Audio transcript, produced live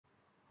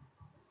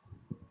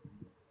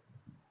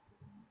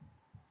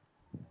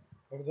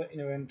For the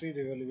inventory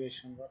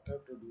revaluation, what I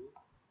have to do,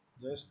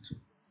 just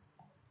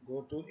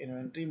go to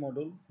inventory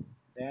module,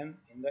 then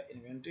in the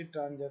inventory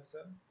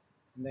transaction,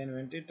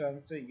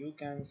 you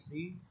can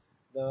see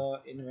the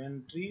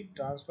inventory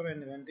transfer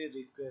and inventory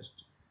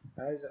request.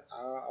 As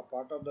a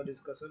part of the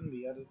discussion,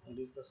 we are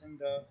discussing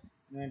the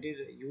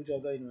inventory use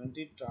of the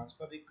inventory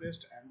transfer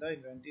request and the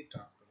inventory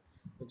transfer.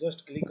 So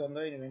just click on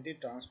the inventory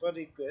transfer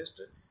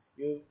request,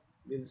 you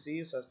will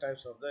see such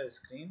types of the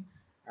screen.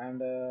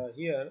 And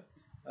here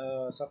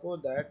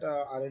suppose that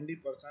R&D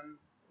person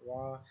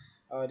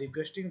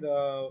requesting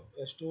the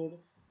store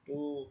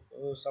to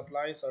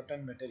supply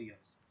certain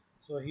materials.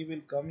 So he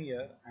will come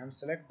here and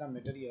select the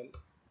material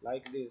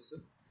like this.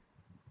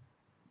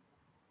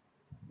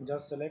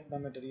 Just select the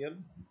material,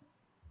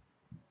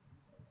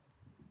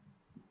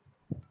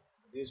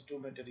 these two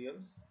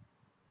materials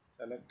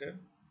selected,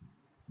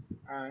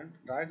 and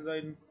write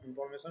the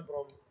information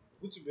from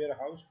which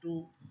warehouse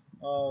to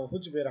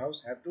which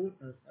warehouse have to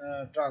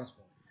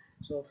transfer.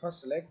 So first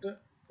select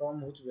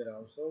from which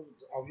warehouse. So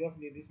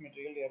obviously this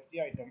material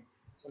FG item,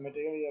 so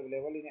material is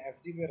available in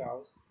FG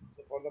warehouse.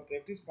 So for the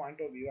practice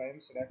point of view, I am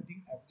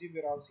selecting FG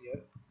warehouse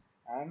here,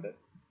 and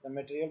the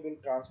material will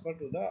transfer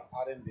to the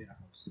RM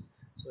warehouse.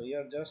 So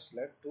here just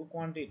select two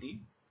quantity,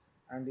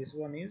 and this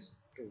one is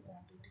two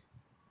quantity.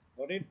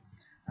 Got it?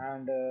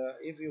 And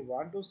if you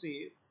want to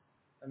see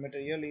the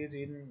material is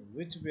in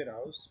which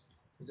warehouse,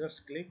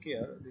 just click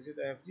here. This is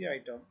the FG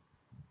item,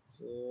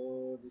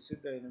 so this is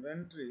the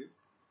inventory,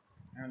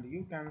 and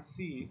you can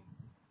see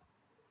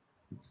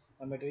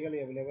the material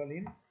available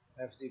in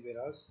FG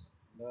warehouse.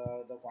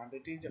 The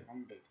quantity is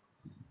 100,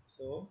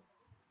 so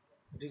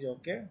it is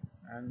okay.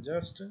 And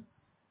just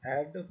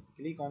add,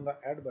 click on the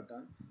add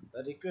button.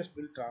 The request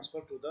will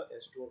transfer to the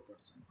store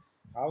person.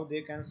 How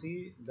they can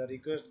see the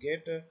request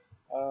get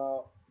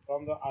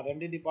from the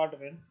R&D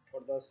department.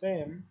 For the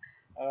same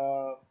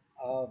uh,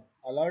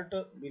 alert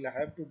will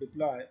have to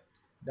deploy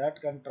that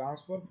can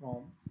transfer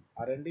from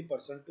R&D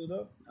person to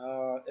the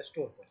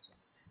store person.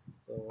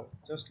 So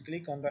just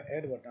click on the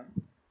add button.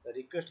 The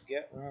request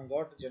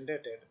got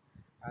generated,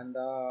 and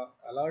the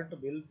alert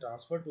will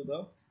transfer to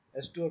the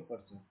store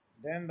person.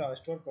 Then the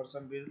store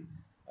person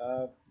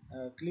will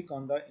click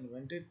on the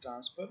inventory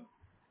transfer,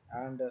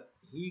 and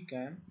he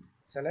can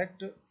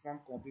select from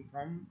copy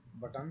from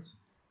buttons.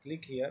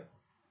 Click here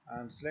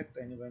and select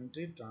the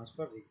inventory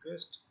transfer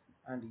request,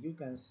 and you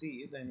can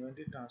see the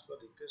inventory transfer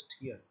request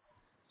here.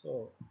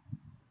 So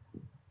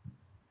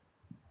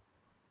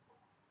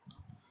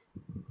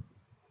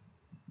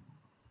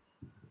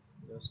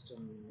just a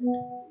minute,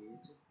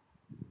 please.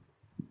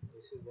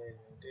 This is the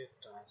inventory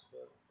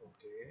transfer.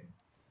 Okay,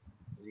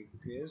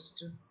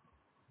 request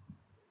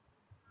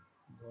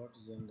got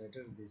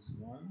generated, this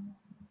one.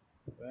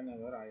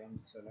 Whenever I am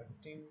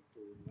selecting to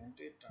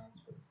inventory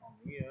transfer from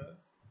here,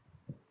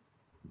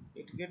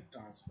 it get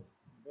transferred,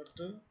 but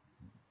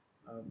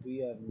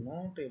we are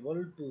not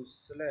able to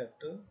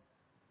select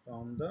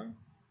from the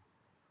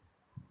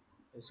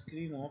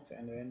screen of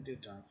inventory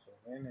transfer.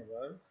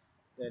 Whenever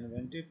the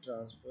inventory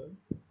transfer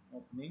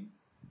opening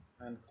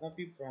and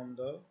copy from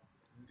the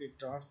inventory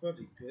transfer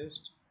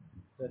request,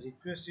 the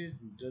request is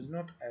does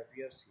not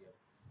appears here.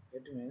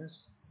 It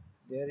means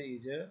there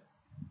is a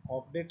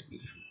update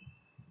issue.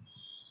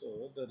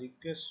 So the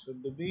request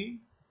should be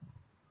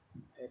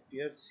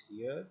appears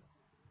here.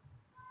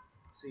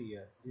 See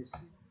here, this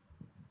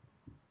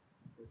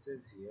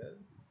is here.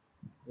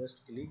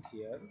 Just click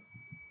here.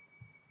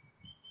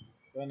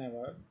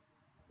 Whenever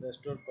the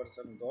store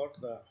person got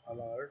the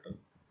alert,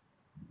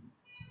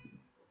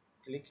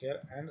 click here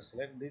and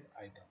select these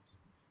items.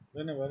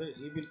 Whenever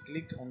he will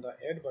click on the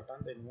add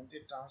button, the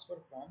inventory transfer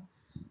from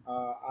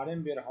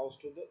RM warehouse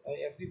to the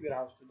FD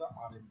warehouse to the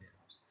RM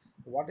warehouse.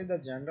 What is the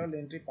general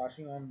entry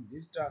passing on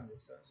this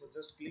transaction? So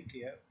just click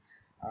here.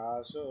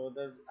 So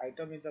the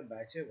item is the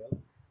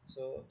batchable.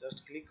 So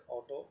just click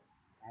auto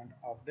and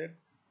update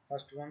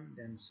first one,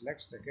 then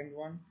select second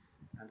one,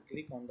 and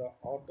click on the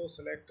auto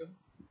select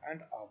and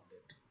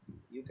update.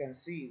 You can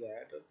see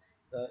that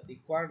the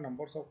required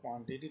numbers of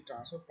quantity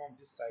transfer from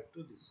this side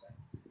to this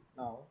side.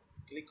 Now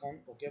click on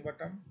OK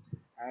button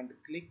and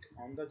click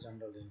on the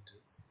general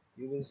entry.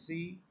 You will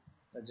see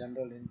the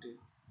general entry.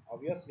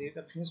 Obviously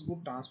the finished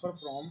good transfer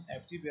from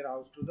FG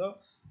warehouse to the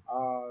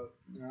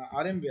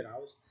RM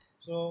warehouse.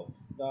 So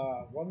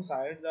the one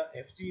side the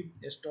FG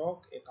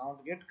stock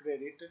account get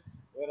credit,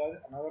 whereas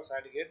another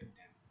side get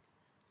debit.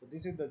 So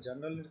this is the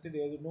general entry.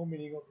 There is no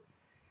meaning of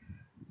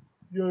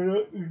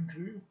your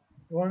entry.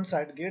 One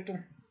side get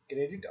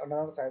credit,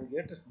 another side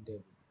get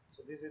debit.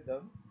 So this is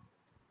the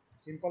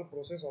simple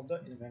process of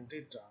the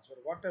inventory transfer.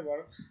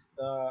 Whatever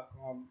the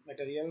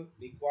material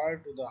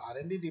required to the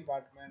R&D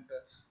department,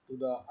 to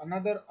the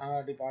another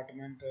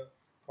department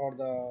for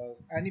the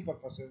any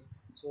purposes,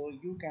 so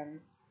you can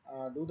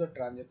do the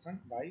transaction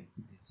by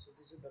this. So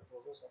this is the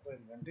process of the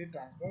inventory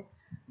transfer.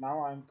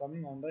 Now I am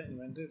coming on the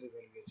inventory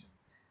revaluation.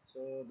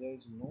 So there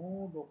is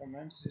no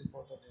documents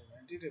for the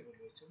inventory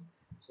revaluation,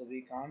 so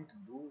we can't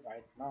do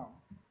right now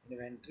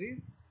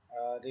inventory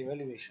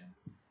revaluation.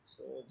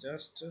 So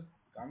just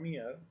come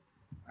here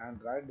and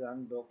write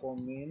down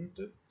document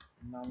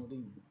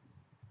numbering.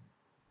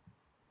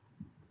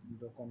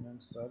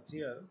 Document search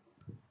here,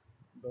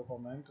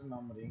 document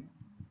numbering,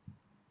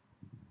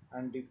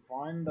 and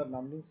define the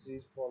numbering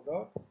series for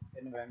the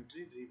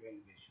inventory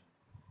revaluation.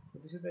 So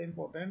this is the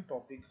important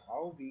topic,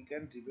 how we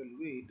can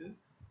revaluate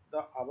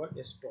the our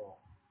stock.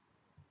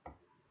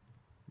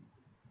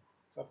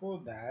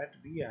 Suppose that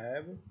we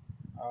have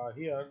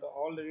here the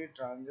already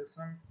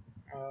transaction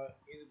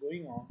is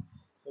going on,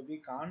 so we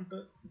can't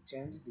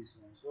change this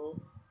one,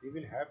 so we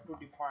will have to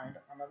define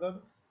another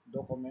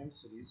document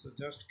series. So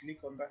just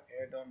click on the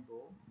add-on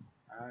row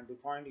and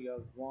define here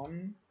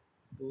one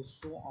to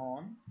so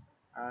on,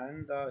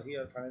 and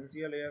here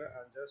financial year,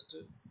 and just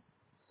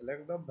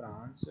select the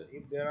branch.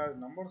 If there are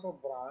numbers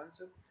of branch,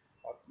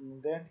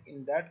 then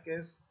in that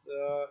case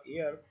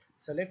here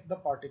select the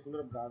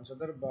particular branch,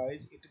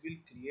 otherwise it will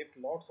create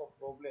lots of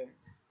problem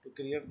to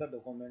create the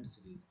document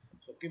series.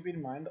 So keep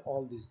in mind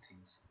all these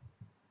things.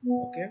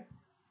 Okay,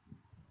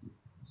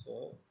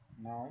 so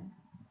now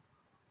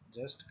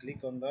just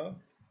click on the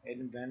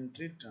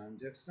inventory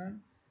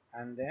transaction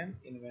and then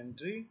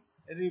inventory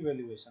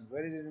revaluation.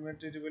 Where is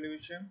inventory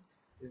revaluation?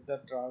 Is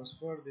the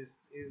transfer,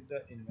 this is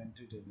the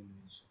inventory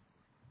revaluation.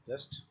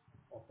 Just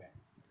open.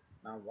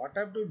 Now what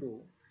I have to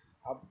do,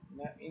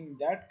 in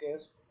that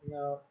case,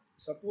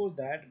 suppose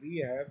that we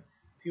have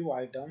few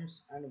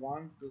items and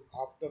want to,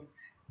 after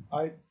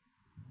I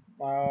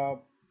uh,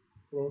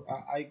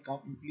 I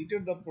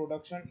completed the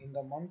production in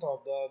the month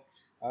of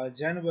the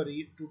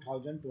January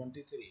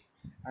 2023,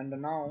 and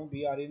now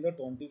we are in the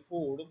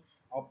 24th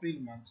April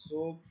month.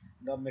 So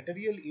the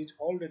material is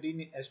already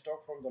in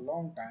stock from the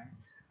long time,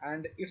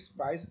 and its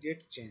price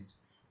gets changed.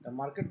 The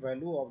market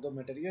value of the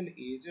material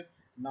is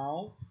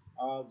now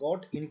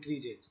got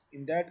increases.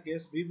 In that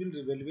case, we will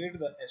evaluate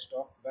the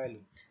stock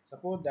value.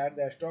 Suppose that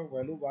the stock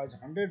value was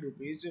 100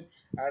 rupees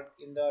at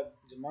in the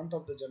month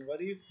of the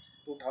January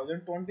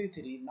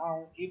 2023.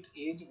 Now it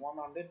is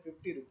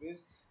 150 rupees.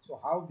 So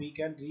how we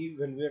can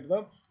re-evaluate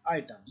the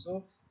item?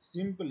 So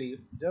simply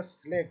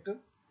just select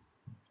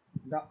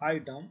the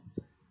item,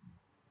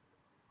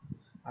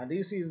 and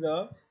this is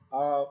the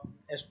uh,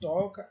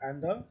 stock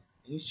and the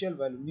initial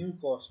value, new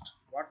cost.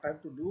 What I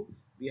have to do,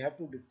 we have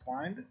to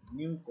define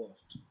new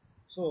cost.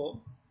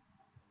 So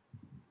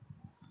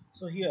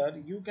here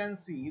you can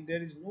see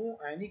there is no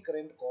any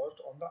current cost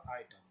on the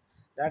item.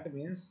 That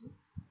means,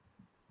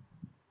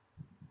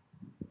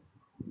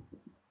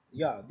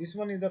 yeah, this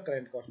one is the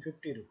current cost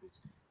 50 rupees.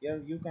 Here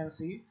you can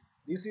see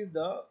this is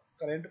the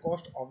current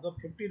cost of the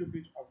 50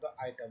 rupees of the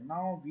item.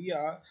 Now we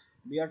are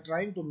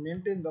trying to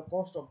maintain the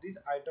cost of this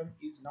item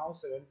is now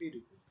 70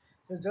 rupees.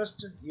 So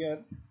just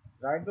here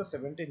write the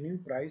 70 new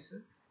price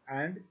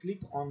and click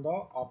on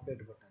the update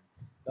button.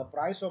 The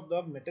price of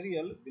the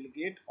material will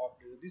get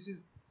updated. This is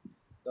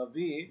the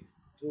way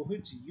through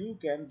which you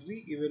can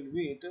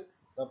re-evaluate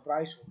the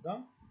price of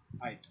the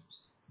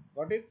items.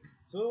 Got it?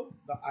 So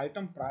the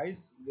item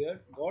price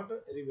there got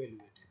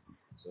revaluated.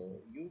 So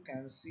you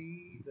can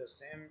see the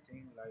same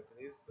thing like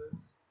this.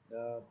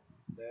 The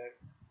that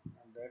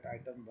that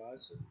item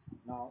was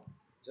now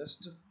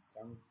just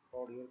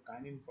for your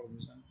kind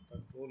information,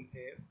 control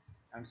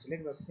A and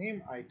select the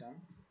same item.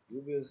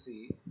 You will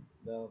see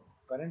the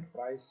current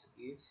price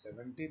is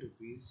 70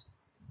 rupees.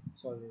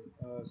 Sorry,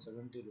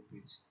 70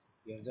 rupees.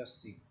 Here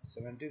just see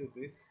 70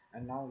 rupees,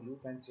 and now you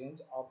can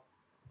change up,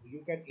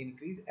 you can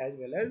increase as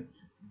well as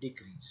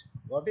decrease.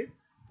 Got it?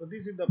 So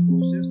this is the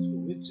process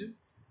through which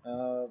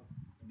uh,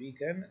 we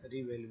can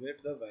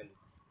reevaluate the value.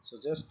 So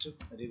just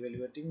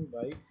reevaluating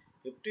by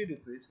 50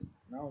 rupees.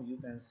 Now you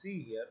can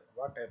see here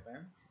what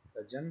happened.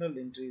 The general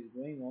entry is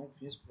going on,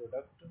 finished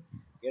product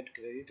get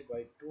credit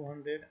by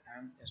 200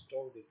 and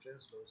stock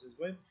difference losses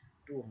by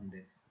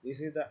 200.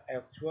 This is the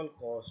actual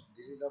cost.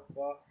 This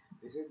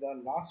is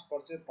the last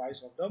purchase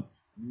price of the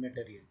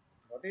material.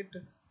 Got it?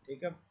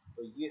 Take up.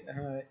 So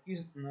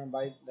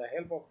by the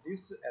help of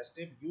this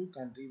step you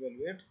can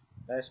reevaluate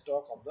the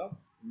stock of the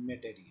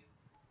material.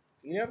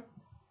 Clear?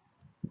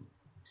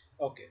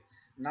 Okay,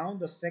 now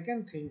the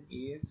second thing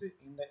is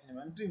in the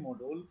inventory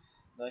module,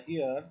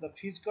 here the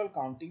physical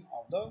counting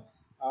of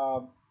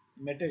the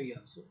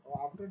material. So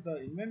after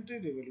the inventory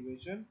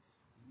revaluation,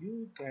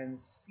 you can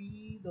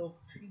see the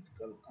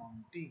physical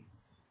counting.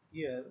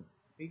 Here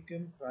we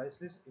can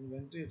priceless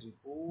inventory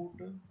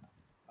report,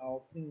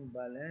 opening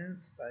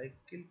balance,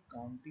 cycle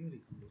counting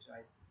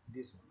recommendation.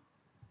 This one.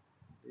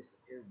 This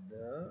is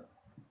the,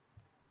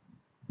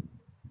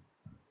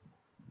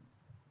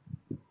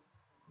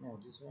 no,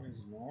 this one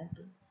is not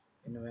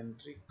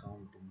inventory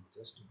counting.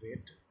 Just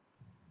wait.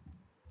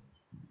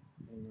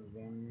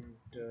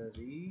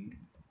 Inventory,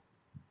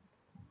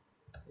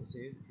 this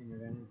is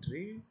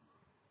inventory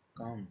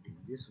counting.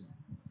 This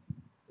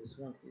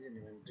one is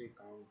inventory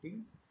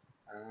counting,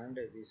 and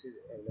this is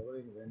available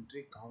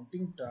inventory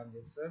counting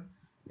transaction,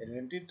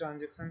 inventory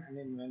transaction and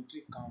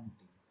inventory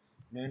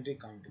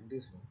counting.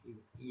 This one is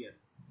here.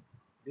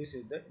 This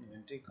is the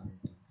inventory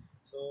counting.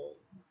 So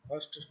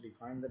first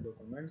define the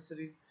document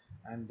series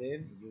and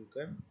then you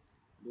can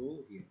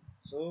do here.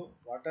 So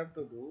what I have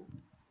to do,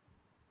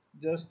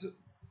 Just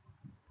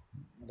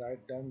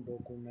write down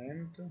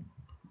document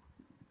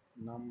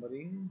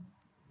numbering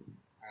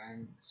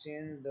and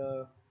change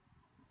the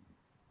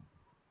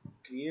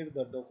create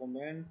the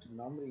document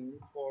numbering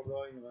for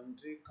the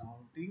inventory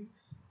counting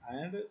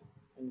and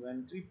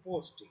inventory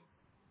posting.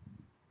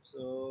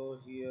 So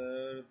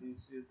here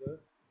this is the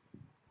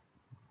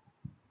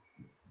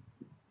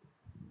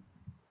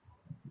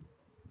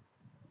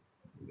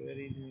where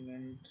is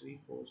inventory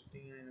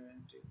posting and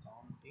inventory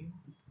counting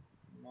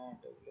not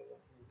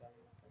available in the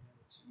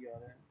document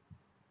GRN.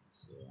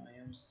 So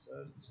I am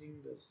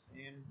searching the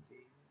same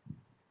thing.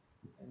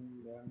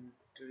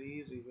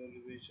 Inventory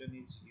revaluation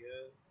is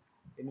here.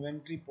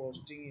 Inventory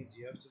posting is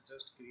here. So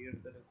just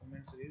create the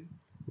document series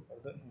for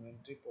the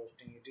inventory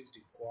posting. It is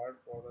required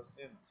for the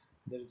same.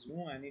 There is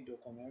no any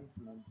document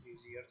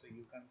is here, so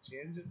you can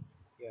change it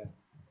here.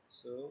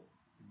 So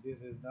this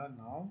is the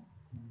now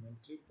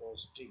inventory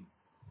posting.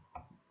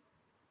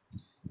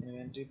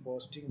 Inventory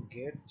posting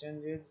get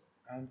changes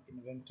and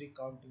inventory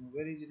counting.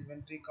 Where is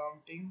inventory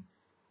counting?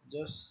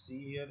 Just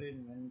see here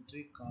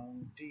inventory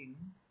counting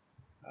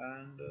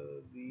and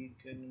we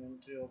can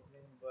inventory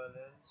opening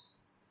balance.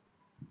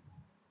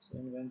 So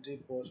inventory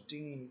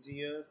posting is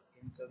here,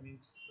 incoming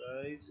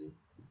size,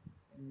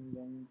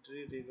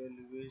 inventory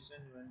revaluation,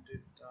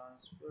 inventory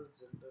transfer,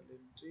 general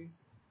entry,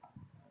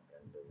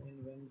 and the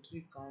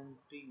inventory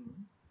counting.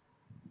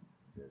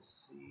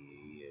 Just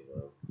see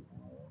above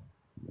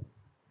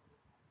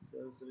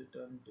sales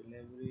return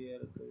delivery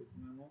or credit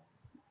memo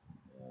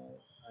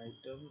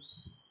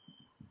items.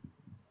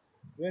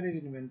 Where is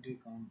inventory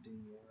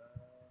counting?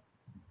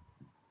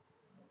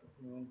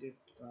 Inventory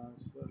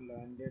transfer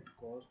landed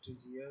cost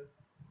is here.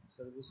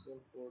 Service call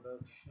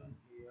production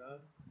here.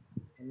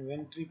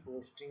 Inventory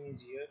posting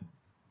is here.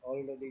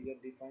 Already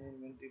get defined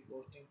inventory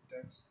posting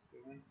tax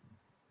payment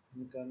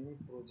incoming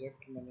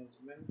project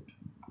management.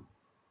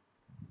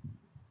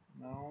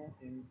 Now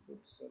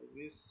input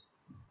service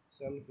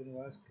self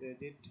invoice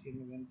credit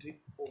inventory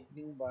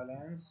opening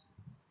balance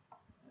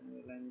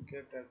and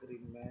blanket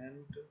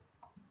agreement.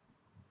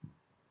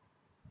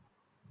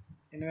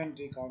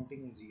 Inventory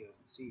counting is here.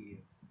 See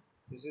here.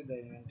 This is the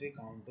inventory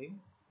counting.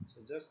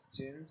 So just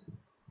change.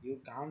 You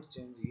can't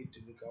change it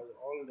because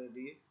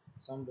already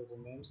some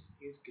documents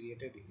is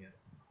created here.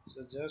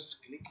 So just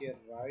click here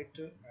right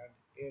and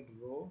add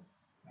row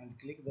and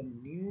click the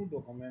new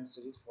document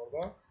series for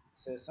the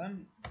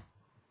session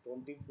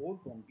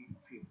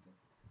 24-25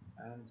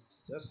 and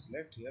just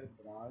select here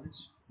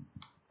branch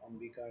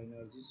Ambika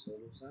Energy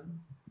Solution.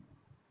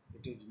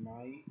 It is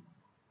my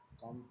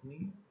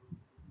company.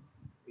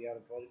 We are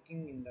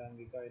working in the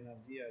Ambika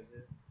Energy as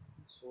a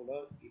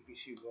solar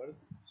EPC work.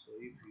 So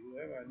if you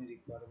have any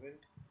requirement,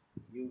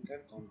 you can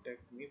contact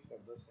me for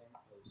the same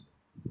also.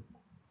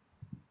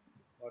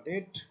 Got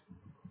it?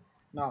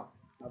 Now,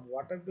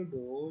 what I have to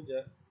do,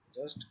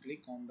 just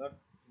click on the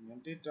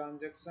inventory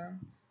transaction,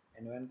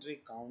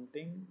 inventory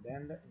counting,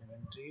 then the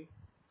inventory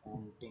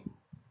counting.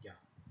 Yeah,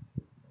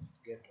 let's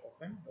get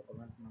open.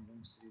 Document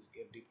numbering series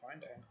get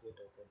defined and get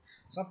open.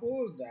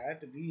 Suppose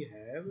that we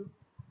have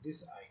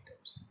these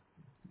items.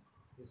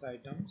 These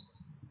items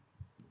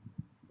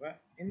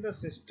in the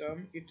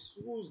system it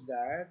shows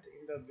that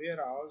in the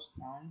warehouse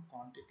count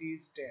quantity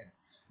is 10,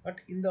 but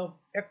in the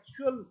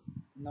actual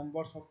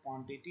numbers of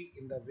quantity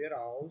in the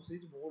warehouse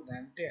is more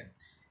than 10.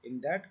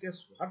 In that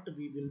case what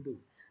we will do?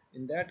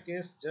 In that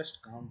case just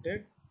count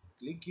it,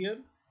 click here,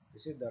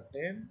 this is the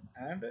 10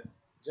 and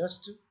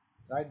just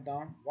write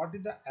down what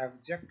is the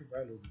exact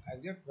value.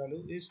 Exact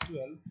value is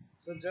 12,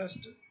 so just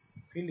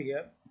fill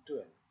here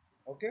 12.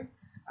 Okay,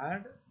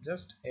 and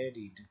just add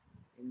it.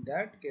 In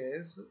that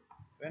case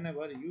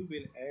whenever you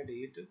will add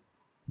it,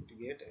 it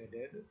get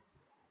added.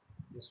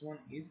 This one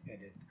is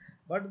added,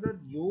 but the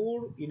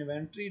your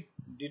inventory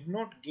did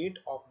not get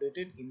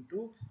updated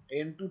into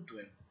 10 to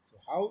 12. So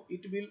how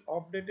it will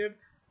updated?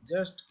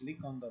 Just click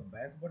on the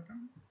back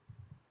button,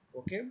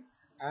 okay,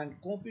 and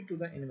copy to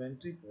the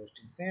inventory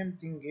posting. Same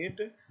thing get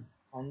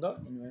on the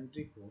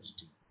inventory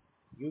posting.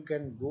 You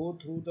can go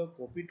through the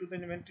copy to the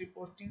inventory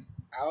posting,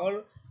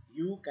 or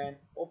you can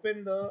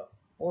open the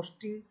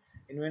posting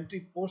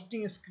inventory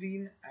posting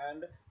screen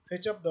and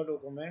fetch up the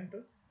document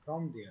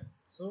from there.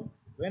 So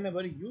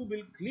whenever you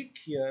will click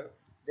here,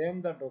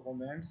 then the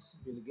documents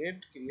will get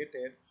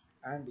created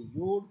and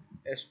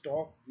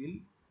stock will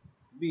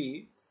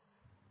be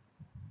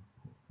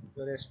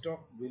your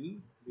stock will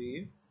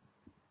be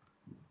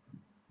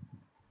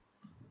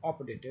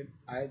updated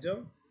as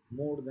a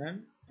more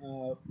than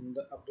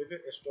the updated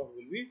stock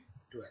will be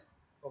 12.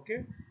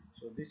 Okay,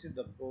 so this is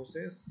the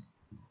process.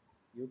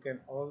 You can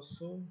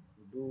also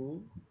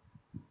do,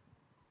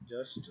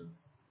 just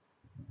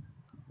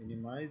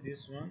minimize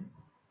this one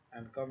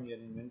and come here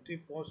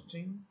inventory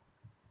posting,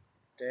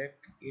 take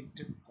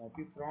it,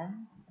 copy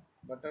from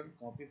button,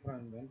 copy from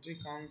inventory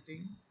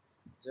counting.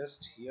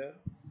 Just here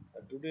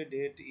today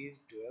date is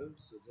 12,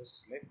 so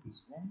just select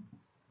this one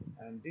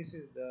and this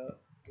is the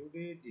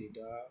today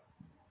data.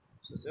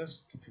 So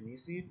just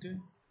finish it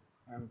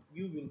and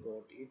you will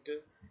got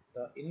it.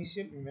 The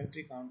initial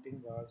inventory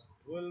counting was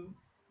 12,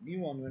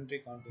 new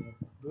inventory counting of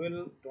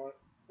 12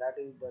 that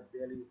is that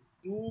there is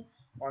two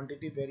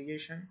quantity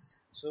variation.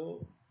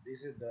 So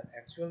this is the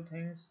actual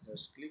things.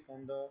 Just click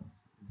on the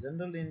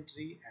general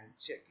entry and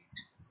check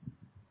it.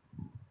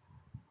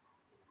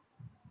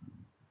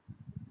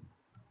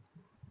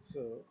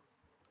 So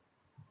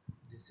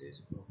this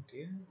is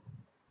okay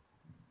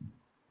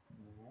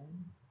now.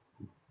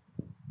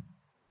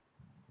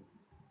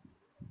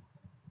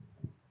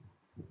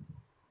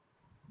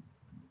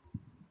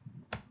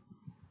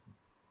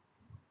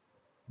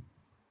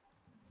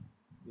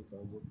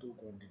 Because the two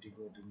quantity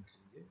got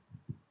increased,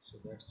 so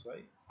that's why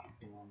it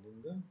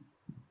demanding the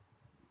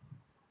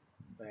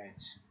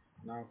batch.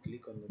 Now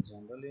click on the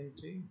general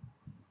entry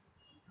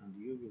and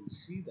you will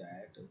see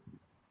that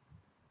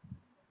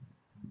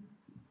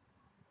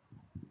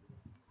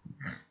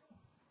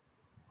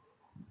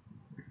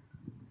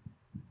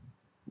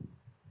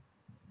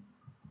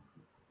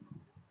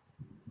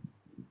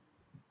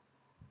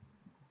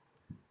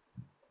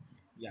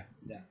yeah,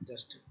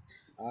 just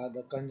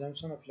the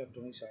consumption of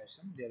electronics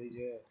item. There is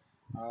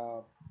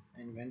a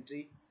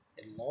inventory,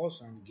 a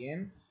loss and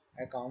gain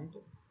account.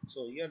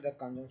 So here the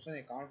consumption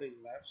account is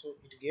left, so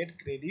it get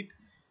credit,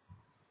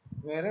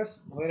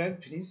 whereas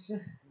finished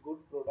good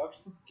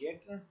products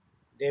get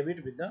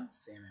debit with the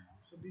same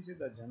amount. So this is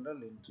the general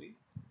entry.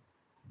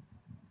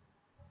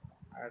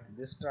 At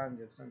this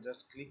transaction,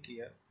 just click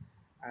here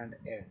and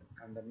add,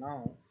 and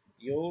now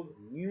your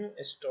new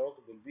stock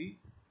will be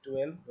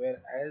 12,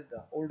 whereas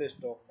the old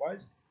stock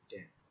was 10.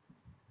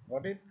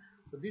 Got it?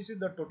 So this is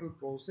the total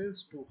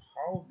process to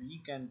how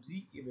we can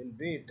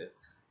re-evaluate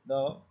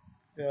the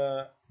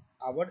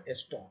our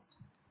stock.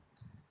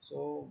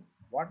 So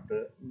what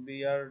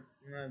we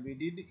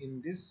did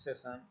in this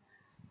session,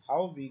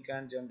 how we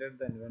can generate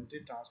the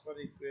inventory transfer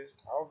request,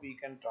 how we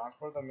can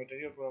transfer the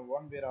material from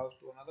one warehouse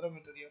to another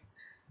material.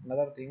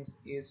 Another things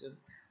is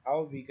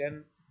how we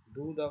can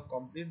do the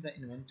complete the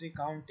inventory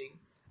counting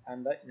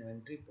and the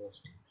inventory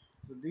posting.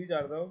 So these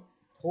are the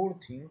four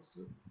things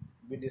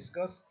we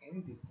discuss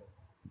in this session.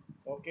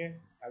 Okay,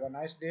 have a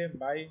nice day.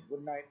 Bye.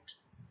 Good night.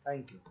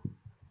 Thank you.